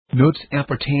Notes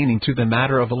appertaining to the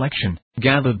matter of election,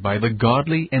 gathered by the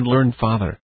godly and learned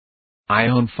Father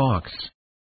Ion Fox.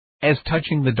 As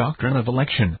touching the doctrine of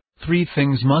election, 3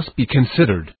 things must be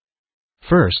considered.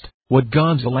 First, what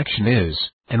God's election is,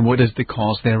 and what is the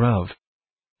cause thereof.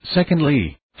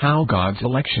 Secondly, how God's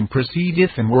election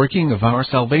proceedeth in working of our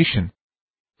salvation.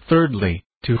 Thirdly,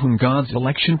 to whom God's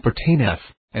election pertaineth,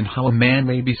 and how a man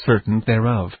may be certain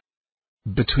thereof.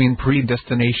 Between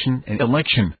predestination and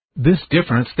election, this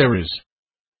difference there is.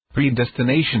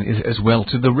 Predestination is as well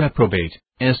to the reprobate,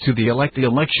 as to the elect. The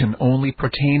election only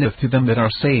pertaineth to them that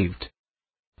are saved.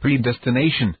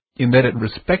 Predestination, in that it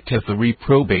respecteth the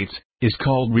reprobates, is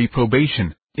called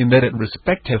reprobation, in that it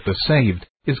respecteth the saved,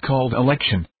 is called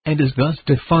election, and is thus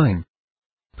defined.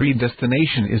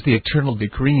 Predestination is the eternal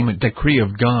decree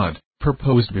of God,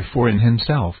 purposed before in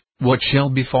himself, what shall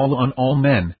befall on all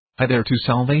men, either to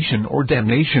salvation or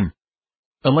damnation.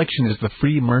 Election is the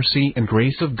free mercy and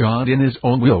grace of God in his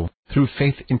own will, through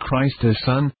faith in Christ his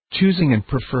Son, choosing and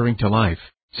preferring to life,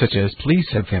 such as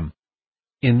pleaseth him.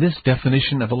 In this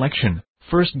definition of election,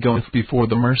 first goeth before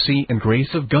the mercy and grace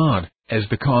of God, as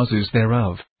the causes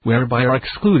thereof, whereby are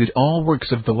excluded all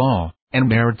works of the law, and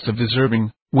merits of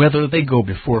deserving, whether they go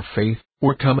before faith,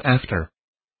 or come after.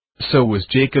 So was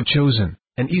Jacob chosen,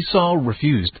 and Esau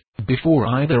refused, before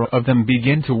either of them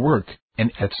began to work,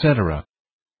 and etc.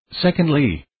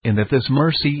 Secondly, in that this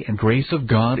mercy and grace of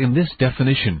God in this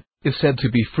definition, is said to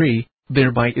be free,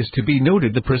 thereby is to be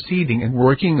noted the proceeding and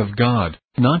working of God,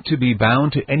 not to be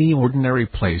bound to any ordinary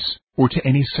place, or to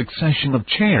any succession of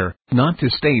chair, not to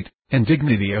state and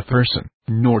dignity of person,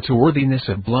 nor to worthiness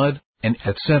of blood, and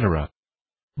etc.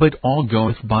 But all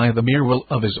goeth by the mere will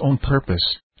of his own purpose,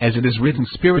 as it is written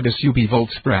Spiritus ubi vult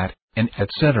sprat, and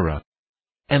etc.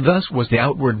 And thus was the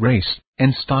outward race,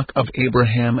 and stock of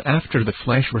Abraham after the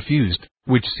flesh refused,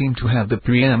 which seemed to have the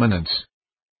preeminence.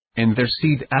 And their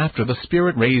seed after the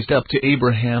Spirit raised up to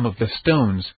Abraham of the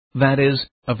stones, that is,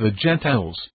 of the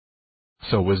Gentiles.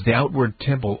 So was the outward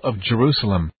temple of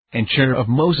Jerusalem, and chair of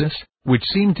Moses, which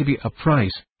seemed to be a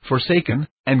price, forsaken,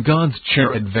 and God's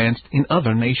chair advanced in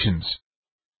other nations.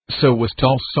 So was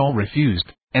tall Saul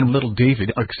refused, and little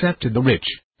David accepted. The rich,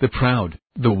 the proud,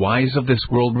 the wise of this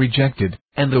world rejected,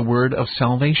 and the word of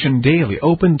salvation daily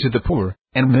opened to the poor,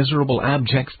 and miserable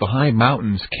abjects the high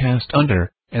mountains cast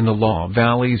under, and the law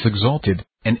valleys exalted,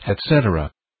 and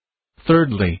etc.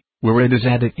 Thirdly, where it is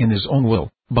added in his own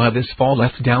will, by this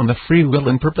falleth down the free will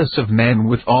and purpose of man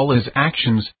with all his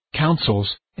actions, counsels,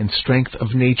 and strength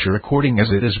of nature, according as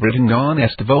it is written, non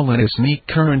est volitus nec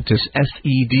currentus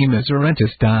sed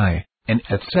miserentis die, and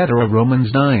etc. Romans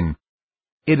 9.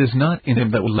 It is not in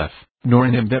him that willeth, nor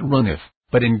in him that runneth,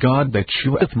 but in God that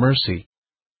sheweth mercy.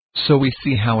 So we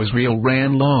see how Israel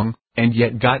ran long, and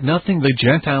yet got nothing. The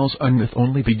Gentiles unneth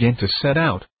only began to set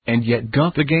out, and yet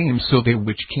got the game. So they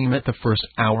which came at the first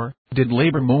hour, did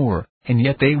labor more, and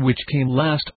yet they which came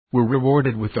last, were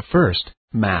rewarded with the first.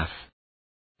 Math.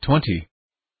 20.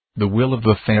 The will of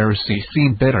the Pharisee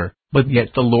seemed better, but yet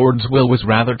the Lord's will was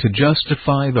rather to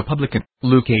justify the publican.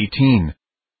 Luke 18.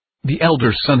 The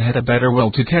elder son had a better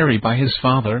will to tarry by his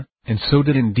father, and so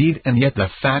did indeed, and yet the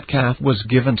fat calf was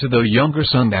given to the younger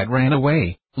son that ran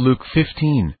away. Luke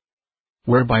 15.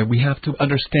 Whereby we have to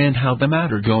understand how the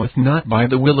matter goeth not by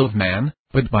the will of man,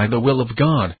 but by the will of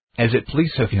God, as it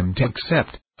pleaseth him to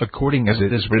accept, according as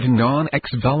it is written, non ex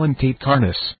voluntate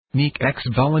carnis, nec ex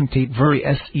voluntate veri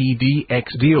sed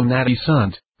ex Deo nati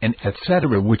sunt, and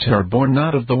etc., which are born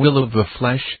not of the will of the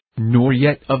flesh, nor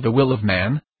yet of the will of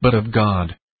man, but of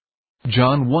God.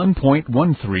 John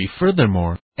 1:13.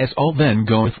 Furthermore, as all then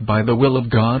goeth by the will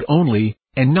of God only,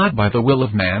 and not by the will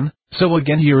of man, so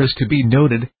again here is to be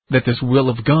noted, that this will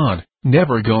of God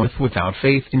never goeth without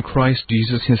faith in Christ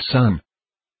Jesus his Son.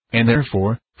 And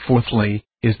therefore, fourthly,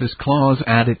 is this clause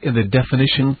added in the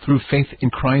definition, through faith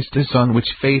in Christ his Son,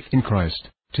 which faith in Christ,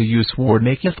 to use word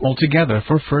maketh altogether.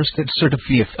 For first it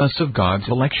certifieth us of God's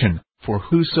election, for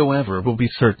whosoever will be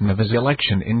certain of his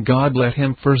election in God, let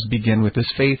him first begin with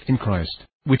his faith in Christ,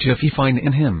 which if he find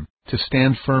in him, to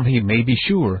stand firm he may be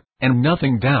sure, and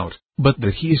nothing doubt, but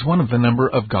that he is one of the number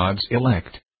of God's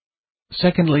elect.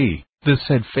 Secondly, the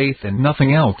said faith and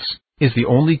nothing else, is the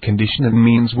only condition and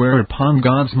means whereupon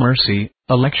God's mercy,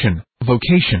 election,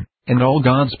 vocation, and all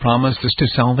God's promises to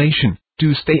salvation,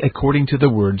 do stay, according to the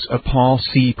words of Paul,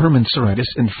 see Permanseretis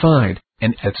and Fide,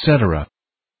 and etc.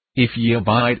 If ye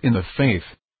abide in the faith.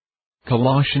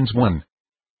 Colossians 1.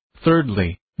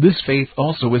 Thirdly, this faith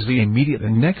also is the immediate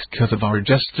and next cause of our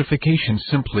justification,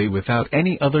 simply without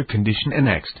any other condition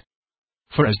annexed.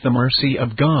 For as the mercy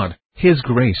of God, his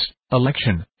grace,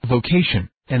 election, vocation,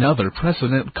 and other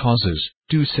precedent causes,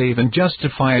 do save and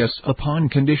justify us upon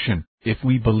condition, if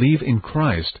we believe in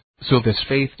Christ, so this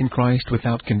faith in Christ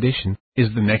without condition,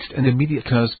 is the next and immediate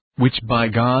cause, which by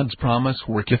God's promise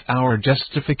worketh our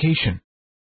justification.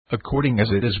 According as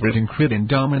it is written, Crid in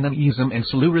Dominem Easum and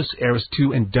Saluris eris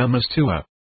tu and Dumus tua.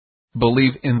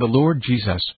 Believe in the Lord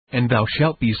Jesus, and thou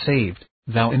shalt be saved,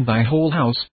 thou and thy whole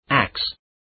house. Acts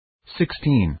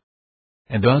 16.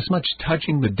 And thus much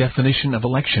touching the definition of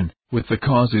election, with the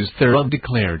causes thereof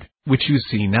declared, which you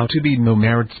see now to be no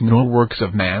merits nor works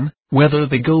of man, whether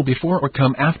they go before or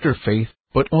come after faith,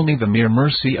 but only the mere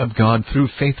mercy of God through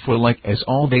faith. For like as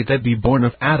all they that be born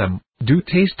of Adam, do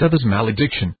taste of his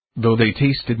malediction, though they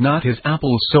tasted not his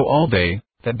apples, so all they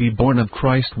that be born of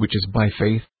Christ, which is by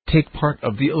faith, take part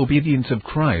of the obedience of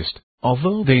Christ,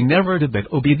 although they never did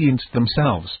that obedience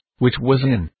themselves, which was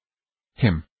in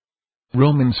him.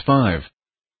 Romans 5.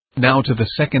 Now to the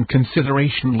second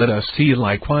consideration let us see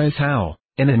likewise how,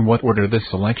 and in what order this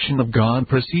election of God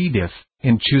proceedeth,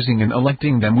 in choosing and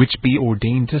electing them which be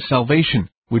ordained to salvation,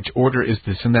 which order is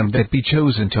this in them that be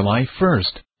chosen to life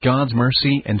first. God's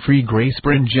mercy and free grace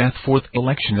bringeth forth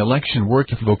election. Election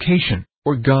worketh vocation,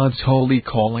 or God's holy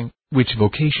calling, which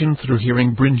vocation through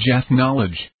hearing bringeth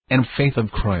knowledge, and faith of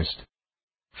Christ.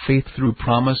 Faith through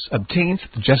promise obtaineth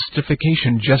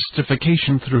justification.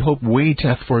 Justification through hope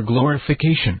waiteth for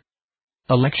glorification.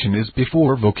 Election is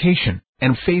before vocation,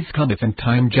 and faith cometh in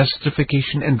time.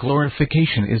 Justification and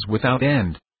glorification is without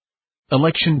end.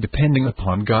 Election depending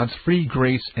upon God's free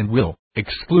grace and will,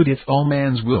 excludeth all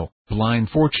man's will, blind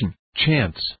fortune,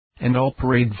 chance, and all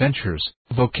peradventures.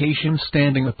 Vocation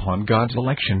standing upon God's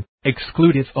election,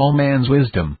 excludeth all man's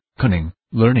wisdom, cunning,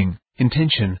 learning,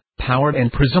 intention, power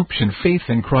and presumption. Faith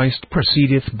in Christ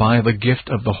proceedeth by the gift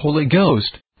of the Holy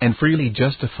Ghost, and freely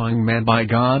justifying man by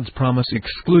God's promise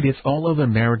excludeth all other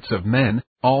merits of men,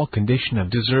 all condition of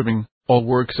deserving, all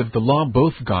works of the law,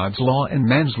 both God's law and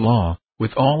man's law,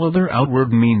 with all other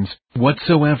outward means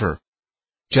whatsoever.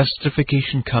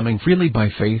 Justification coming freely by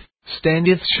faith,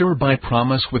 standeth sure by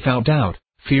promise without doubt,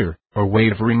 fear, or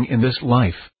wavering in this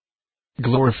life.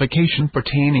 Glorification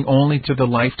pertaining only to the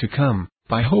life to come,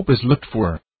 by hope is looked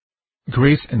for.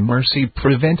 Grace and mercy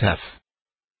preventeth.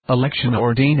 Election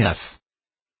ordaineth.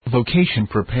 Vocation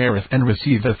prepareth and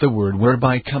receiveth the word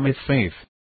whereby cometh faith.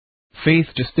 Faith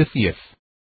justifieth.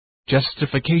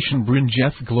 Justification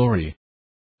bringeth glory.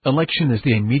 Election is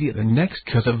the immediate and next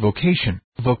cause of vocation.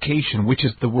 Vocation, which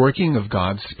is the working of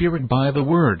God's Spirit by the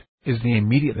Word, is the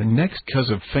immediate and next cause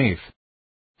of faith.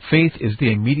 Faith is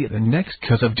the immediate and next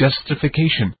cause of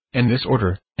justification, and this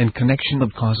order and connection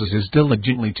of causes is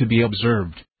diligently to be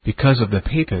observed, because of the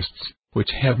papists, which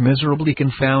have miserably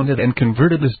confounded and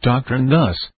converted this doctrine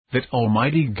thus, that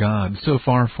Almighty God so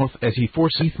far forth as he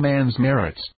foreseeth man's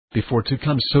merits, before to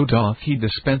come so doth he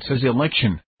dispense his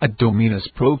election, ad dominus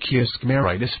procisque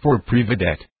meritus for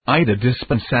previdet, ida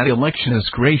dispensat electionis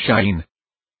gratiae.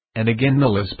 And again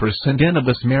nullis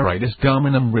percendenibus meritus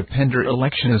dominum repender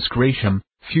electionis gratiam,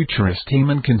 futuris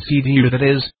tamen concedere, that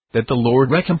is, that the Lord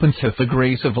recompenseth the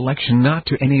grace of election not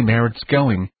to any merits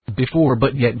going before,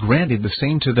 but yet granted the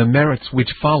same to the merits which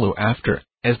follow after,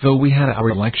 as though we had our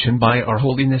election by our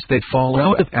holiness that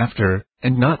followeth after,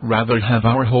 and not rather have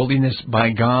our holiness by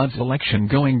God's election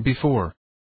going before.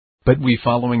 But we,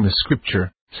 following the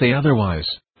Scripture, say otherwise,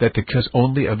 that the cause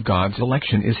only of God's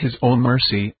election is his own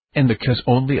mercy, and the cause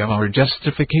only of our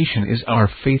justification is our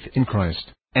faith in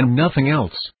Christ, and nothing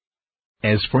else.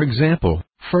 As for example,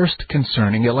 first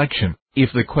concerning election,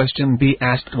 if the question be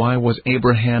asked, why was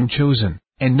Abraham chosen,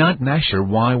 and not Nashor?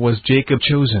 Why was Jacob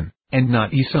chosen, and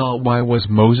not Esau? Why was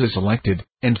Moses elected,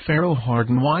 and Pharaoh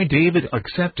hardened? Why David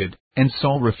accepted, and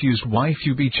Saul refused? Why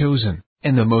few be chosen,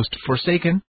 and the most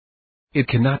forsaken? It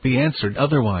cannot be answered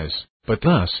otherwise, but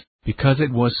thus, because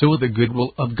it was so the good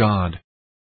will of God.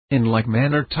 In like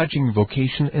manner touching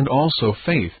vocation and also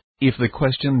faith, if the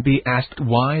question be asked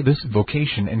why this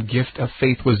vocation and gift of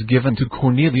faith was given to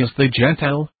Cornelius the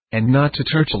Gentile, and not to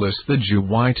Tertullus the Jew,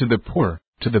 why to the poor,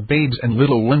 to the babes and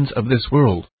little ones of this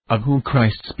world, of whom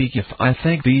Christ speaketh, I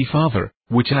thank thee, Father,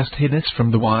 which hast hid us from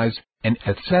the wise, and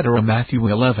etc. Matthew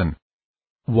 11.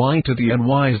 Why to the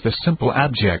unwise, the simple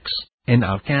abjects, and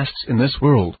outcasts in this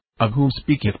world, of whom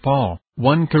speaketh Paul,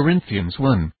 1 Corinthians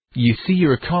 1, ye see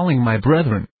your calling, my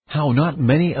brethren, how not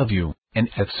many of you, and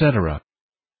etc.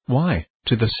 Why,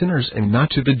 to the sinners and not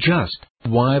to the just?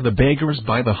 Why the beggars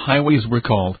by the highways were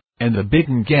called, and the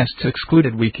bidden guests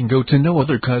excluded? We can go to no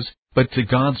other cause, but to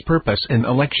God's purpose and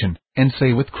election, and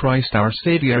say with Christ our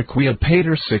Saviour, quia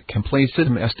pater sic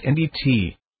complacidum est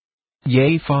NDT.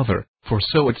 Yea, Father, for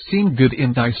so it seemed good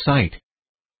in thy sight.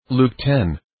 Luke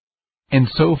 10. And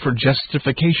so for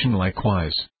justification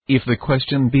likewise, if the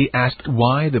question be asked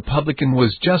why the publican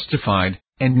was justified,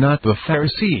 and not the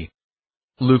Pharisee.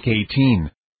 Luke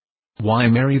 18. Why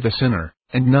Mary the sinner,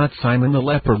 and not Simon the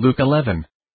leper? Luke 11.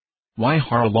 Why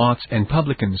harlots and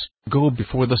publicans go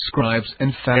before the scribes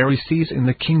and Pharisees in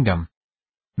the kingdom?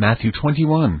 Matthew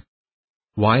 21.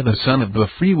 Why the son of the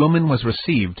free woman was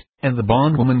received, and the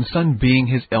bondwoman's son being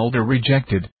his elder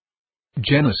rejected?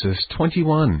 Genesis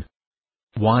 21.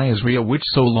 Why Israel, which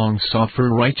so long sought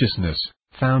for righteousness,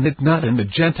 found it not, and the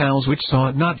Gentiles which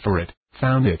sought not for it,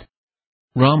 found it?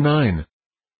 Rom 9.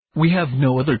 We have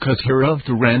no other cause hereof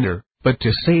to render, but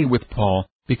to say with Paul,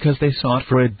 because they sought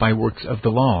for it by works of the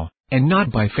law, and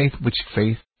not by faith, which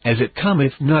faith, as it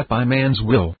cometh not by man's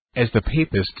will, as the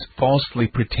papists falsely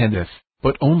pretendeth,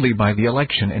 but only by the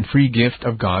election and free gift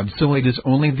of God. So it is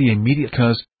only the immediate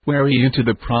cause, whereunto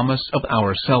the promise of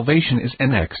our salvation is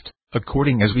annexed,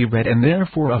 according as we read, and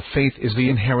therefore of faith is the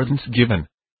inheritance given,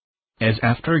 as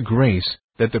after grace,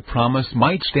 that the promise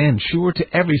might stand sure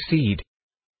to every seed.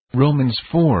 Romans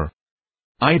 4.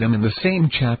 Item in the same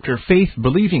chapter, faith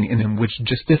believing in him which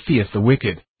justifieth the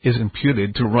wicked, is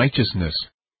imputed to righteousness.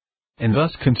 And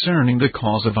thus concerning the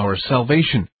cause of our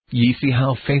salvation, ye see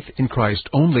how faith in Christ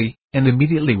only, and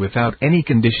immediately without any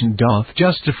condition, doth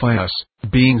justify us,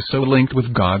 being so linked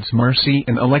with God's mercy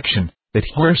and election, that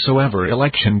wheresoever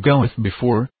election goeth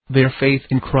before, their faith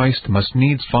in Christ must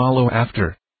needs follow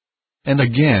after. And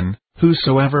again,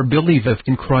 whosoever believeth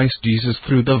in Christ Jesus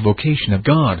through the vocation of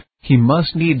God, he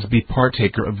must needs be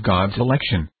partaker of God's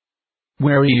election.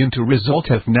 Whereunto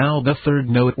resulteth now the third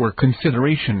note or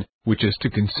consideration, which is to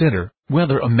consider,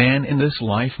 whether a man in this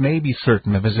life may be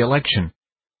certain of his election.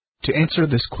 To answer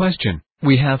this question,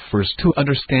 we have first to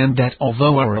understand that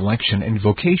although our election and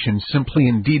vocation simply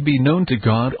indeed be known to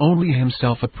God only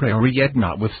himself a priori, yet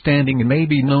notwithstanding it may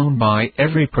be known by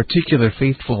every particular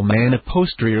faithful man a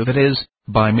posterior, that is,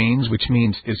 by means which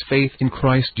means is faith in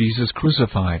Christ Jesus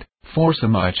crucified,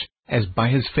 forsomuch as by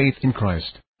his faith in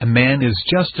Christ, a man is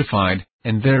justified,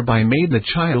 and thereby made the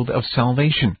child of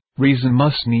salvation. Reason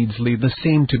must needs lead the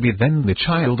same to be then the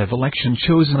child of election,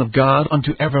 chosen of God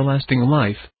unto everlasting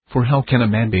life, for how can a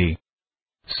man be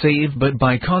saved but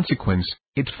by consequence?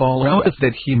 It followeth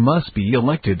that he must be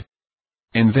elected.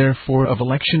 And therefore of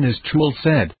election is truly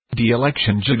said, de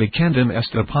election judicandum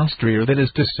est a posterior, that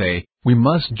is to say, we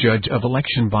must judge of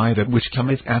election by that which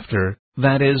cometh after,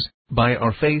 that is, by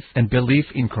our faith and belief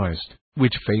in Christ,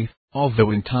 which faith,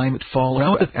 although in time it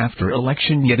followeth after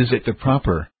election, yet is it the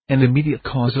proper and immediate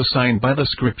cause assigned by the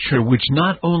Scripture, which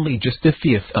not only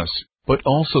justifieth us, but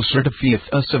also certifieth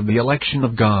us of the election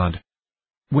of God.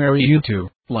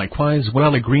 Whereunto, likewise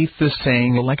well agreeth this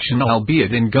saying, election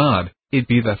albeit in God, it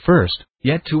be the first,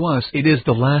 yet to us it is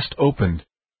the last opened.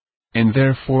 And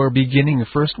therefore beginning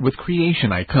first with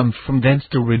creation, I come from thence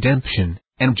to redemption,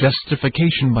 and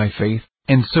justification by faith,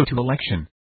 and so to election.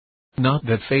 Not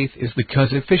that faith is the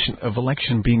cause efficient of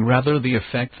election, being rather the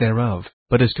effect thereof,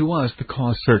 but as to us the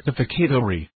cause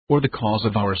certificatory, or the cause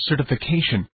of our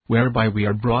certification, whereby we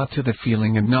are brought to the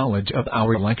feeling and knowledge of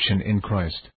our election in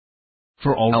Christ.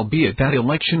 For albeit that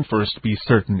election first be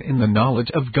certain in the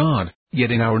knowledge of God, yet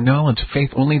in our knowledge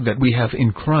faith only that we have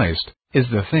in Christ, is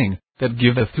the thing that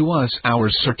giveth to us our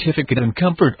certificate and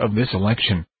comfort of this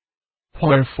election.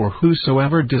 Wherefore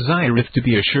whosoever desireth to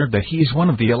be assured that he is one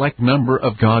of the elect number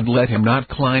of God, let him not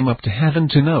climb up to heaven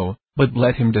to know, but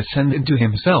let him descend into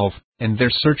himself, and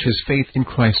there search his faith in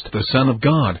Christ the Son of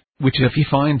God, which if he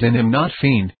find in him not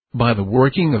feigned, by the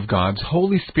working of God's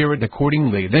Holy Spirit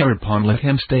accordingly thereupon let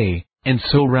him stay, and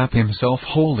so wrap himself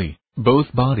wholly,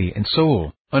 both body and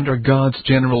soul, under God's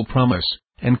general promise,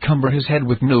 and cumber his head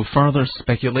with no farther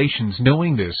speculations,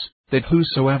 knowing this, that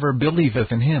whosoever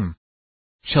believeth in him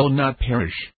shall not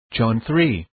perish. John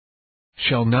 3.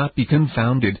 Shall not be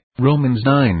confounded. Romans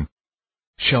 9.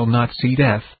 Shall not see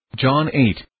death. John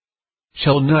 8.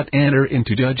 Shall not enter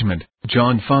into judgment.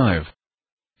 John 5.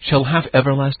 Shall have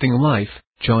everlasting life.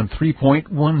 John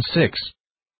 3.16.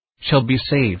 Shall be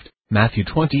saved. Matthew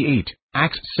 28.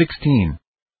 Acts 16.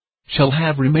 Shall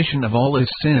have remission of all his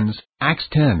sins. Acts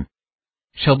 10.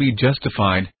 Shall be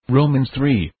justified. Romans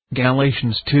 3.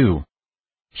 Galatians 2.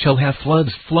 Shall have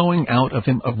floods flowing out of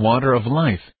him of water of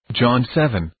life. John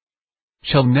 7.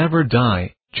 Shall never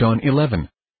die. John 11.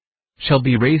 Shall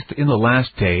be raised in the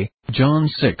last day. John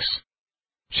 6.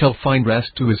 Shall find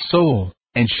rest to his soul,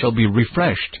 and shall be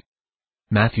refreshed.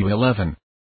 Matthew 11.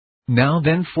 Now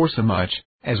then, forsomuch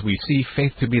as we see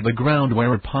faith to be the ground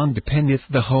whereupon dependeth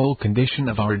the whole condition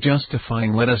of our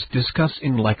justifying, let us discuss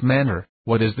in like manner,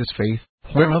 what is this faith,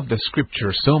 whereof the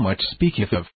Scripture so much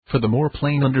speaketh of, for the more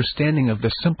plain understanding of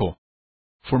the simple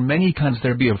For many kinds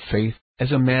there be of faith,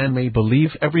 as a man may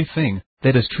believe everything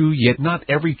that is true, yet not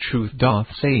every truth doth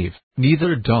save.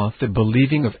 Neither doth the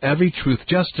believing of every truth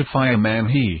justify a man.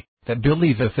 He that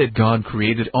believeth that God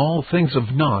created all things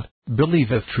of naught,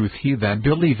 believeth truth. He that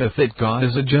believeth that God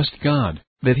is a just God,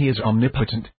 that he is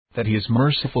omnipotent, that he is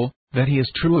merciful, that he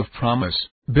is true of promise,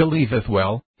 believeth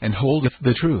well, and holdeth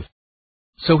the truth.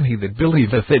 So he that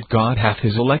believeth that God hath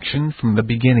his election from the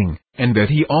beginning, and that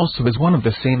he also is one of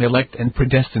the same elect and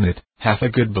predestinate, hath a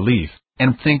good belief,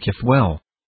 and thinketh well.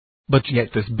 But yet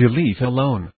this belief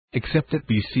alone, except it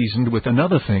be seasoned with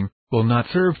another thing, will not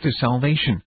serve to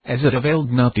salvation, as it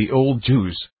availed not the old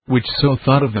Jews, which so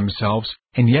thought of themselves,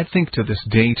 and yet think to this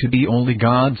day to be only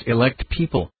God's elect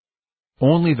people.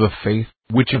 Only the faith,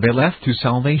 which availeth to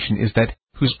salvation, is that,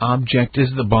 whose object is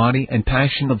the body and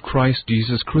passion of Christ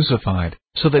Jesus crucified,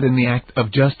 so that in the act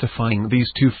of justifying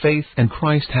these two, faith and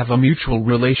Christ have a mutual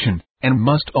relation, and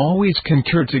must always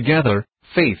concur together,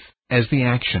 faith, as the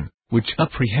action, which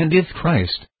apprehendeth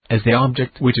Christ, as the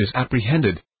object which is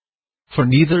apprehended. For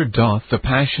neither doth the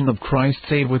passion of Christ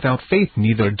save without faith,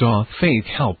 neither doth faith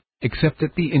help, except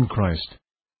it be in Christ.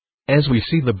 As we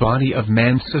see the body of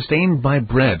man sustained by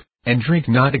bread and drink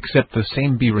not, except the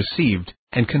same be received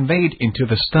and conveyed into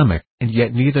the stomach, and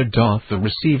yet neither doth the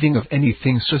receiving of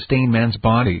anything sustain man's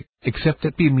body, except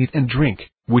it be meat and drink,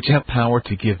 which have power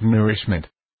to give nourishment.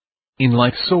 In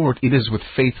like sort it is with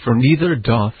faith, for neither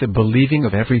doth the believing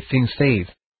of everything save,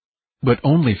 but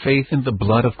only faith in the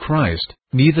blood of Christ,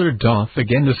 neither doth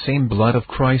again the same blood of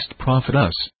Christ profit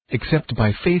us, except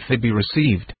by faith it be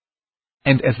received.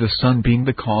 And as the sun being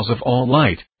the cause of all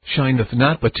light, shineth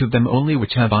not but to them only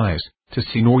which have eyes to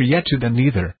see, nor yet to them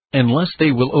neither, unless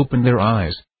they will open their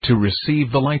eyes to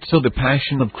receive the light. So the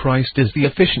passion of Christ is the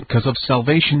efficient cause of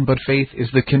salvation, but faith is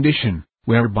the condition,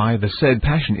 whereby the said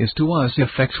passion is to us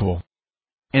effectual.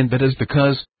 And that is the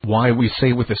cause why we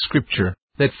say with the Scripture,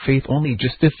 that faith only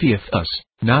justifieth us,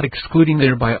 not excluding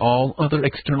thereby all other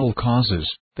external causes,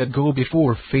 that go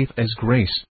before faith, as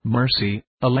grace, mercy,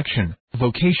 election,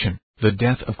 vocation, the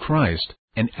death of Christ,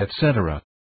 and etc.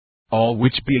 All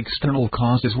which be external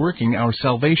causes working our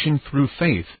salvation through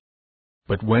faith.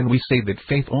 But when we say that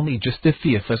faith only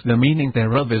justifieth us, the meaning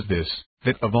thereof is this,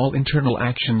 that of all internal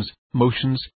actions,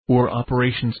 motions, or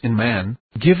operations in man,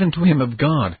 given to him of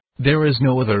God, there is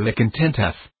no other that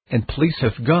contenteth, and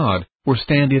pleaseth God, or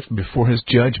standeth before his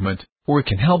judgment, or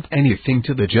can help anything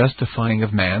to the justifying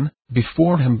of man,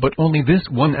 before him, but only this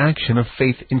one action of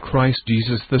faith in Christ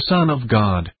Jesus the Son of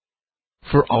God.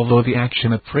 For although the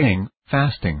action of praying,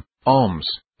 fasting, alms,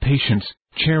 patience,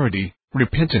 charity,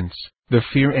 repentance, the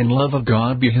fear and love of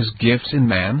God be his gifts in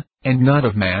man, and not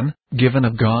of man, given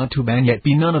of God to man, yet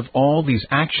be none of all these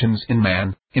actions in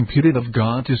man, imputed of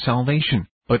God to salvation,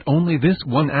 but only this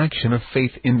one action of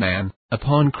faith in man,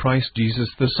 upon Christ Jesus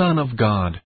the Son of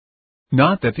God.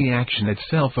 Not that the action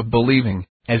itself of believing,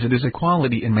 as it is a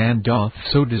quality in man, doth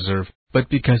so deserve, but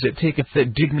because it taketh the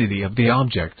dignity of the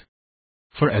object.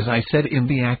 For as I said, in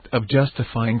the act of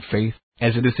justifying, faith,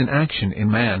 as it is an action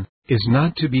in man, is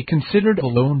not to be considered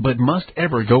alone, but must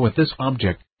ever go with this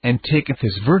object, and taketh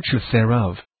his virtues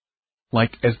thereof.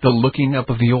 Like as the looking up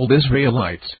of the old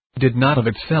Israelites did not of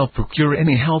itself procure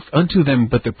any health unto them,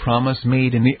 but the promise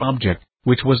made in the object,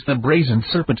 which was the brazen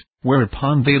serpent,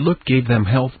 whereupon they looked, gave them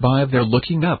health by their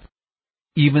looking up.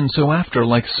 Even so after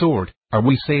like sort, are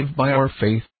we saved by our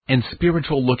faith, and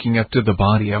spiritual looking up to the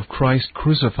body of Christ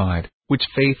crucified, which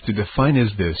faith to define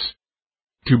is this: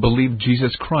 to believe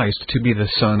Jesus Christ to be the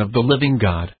Son of the living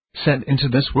God, sent into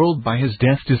this world by his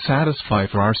death to satisfy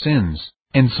for our sins,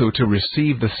 and so to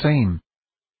receive the same.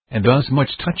 And thus much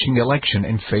touching election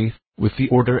and faith, with the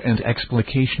order and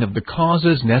explication of the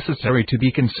causes necessary to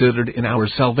be considered in our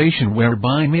salvation,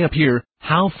 whereby may appear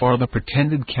how far the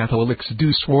pretended Catholics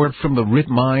do swerve from the writ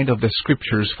mind of the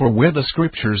Scriptures. For where the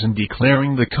Scriptures, in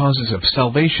declaring the causes of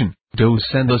salvation, do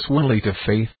send us only to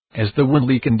faith, as the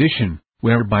only condition,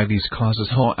 whereby these causes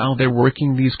how their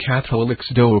working, these Catholics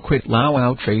do quit allow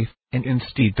out faith, and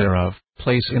instead thereof,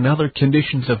 place in other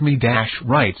conditions of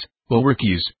rights,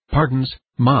 workies, pardons,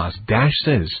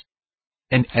 says,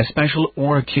 an especial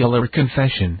oracular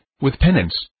confession, with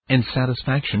penance, and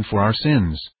satisfaction for our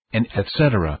sins, and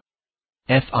etc.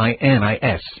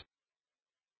 Finis.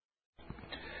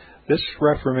 This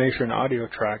Reformation audio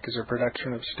track is a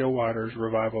production of Still Waters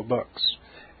Revival Books.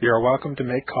 You are welcome to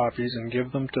make copies and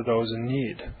give them to those in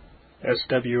need.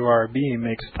 SWRB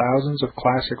makes thousands of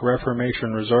classic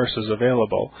Reformation resources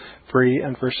available, free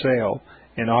and for sale,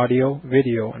 in audio,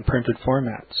 video, and printed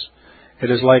formats. It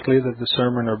is likely that the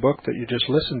sermon or book that you just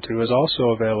listened to is also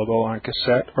available on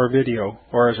cassette or video,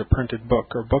 or as a printed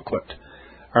book or booklet.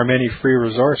 Our many free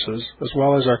resources, as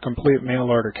well as our complete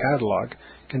mail-order catalog,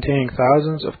 containing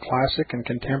thousands of classic and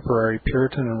contemporary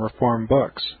Puritan and Reformed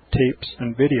books, tapes,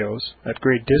 and videos at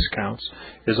great discounts,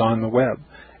 is on the web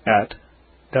at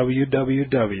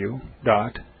www.swrb.com.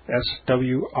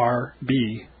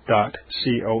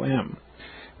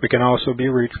 We can also be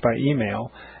reached by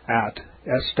email at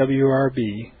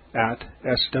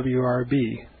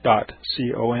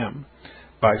swrb@swrb.com,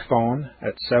 by phone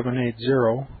at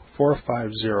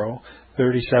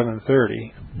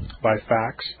 780-450-3730, by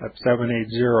fax at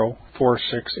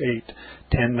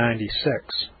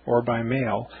 780-468-1096, or by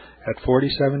mail at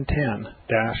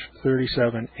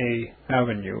 4710-37A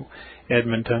Avenue,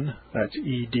 Edmonton, that's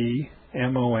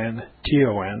Edmonton,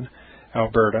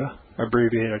 Alberta,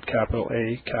 abbreviated capital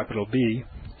A, capital B,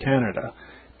 Canada,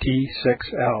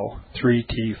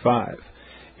 T6L3T5.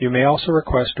 You may also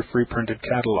request a free printed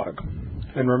catalog.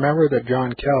 And remember that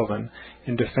John Calvin,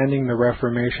 in defending the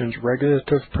Reformation's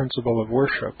regulative principle of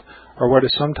worship, or what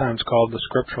is sometimes called the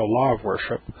scriptural law of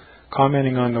worship,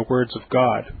 commenting on the words of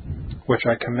God, which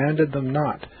I commanded them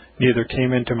not, neither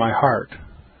came into my heart,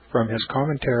 from his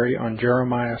commentary on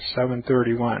Jeremiah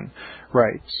 7:31,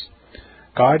 writes,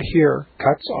 God here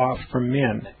cuts off from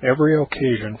men every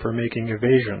occasion for making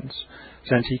evasions,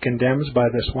 since he condemns by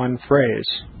this one phrase,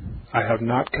 I have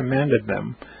not commanded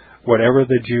them, whatever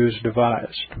the Jews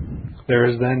devised. There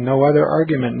is then no other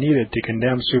argument needed to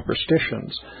condemn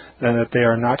superstitions than that they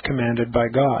are not commanded by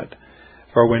God.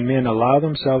 For when men allow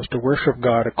themselves to worship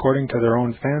God according to their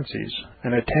own fancies,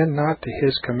 and attend not to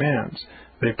his commands,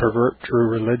 they pervert true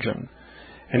religion.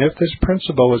 And if this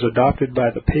principle was adopted by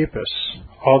the Papists,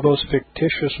 all those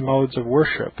fictitious modes of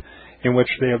worship in which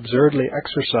they absurdly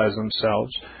exercise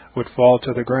themselves would fall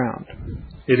to the ground.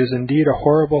 It is indeed a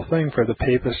horrible thing for the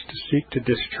Papists to seek to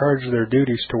discharge their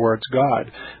duties towards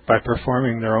God by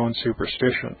performing their own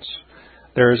superstitions.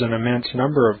 There is an immense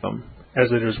number of them,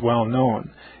 as it is well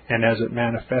known, and as it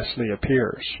manifestly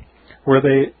appears. Were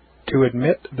they to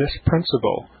admit this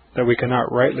principle, that we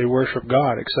cannot rightly worship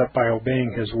God except by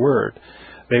obeying his word,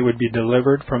 they would be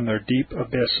delivered from their deep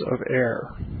abyss of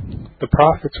error. The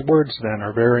prophet's words, then,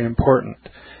 are very important,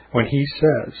 when he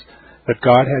says that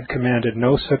God had commanded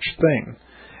no such thing,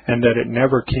 and that it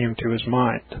never came to his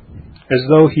mind, as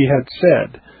though he had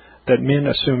said that men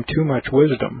assume too much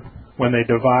wisdom when they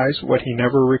devise what he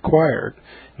never required,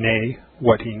 nay,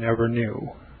 what he never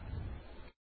knew.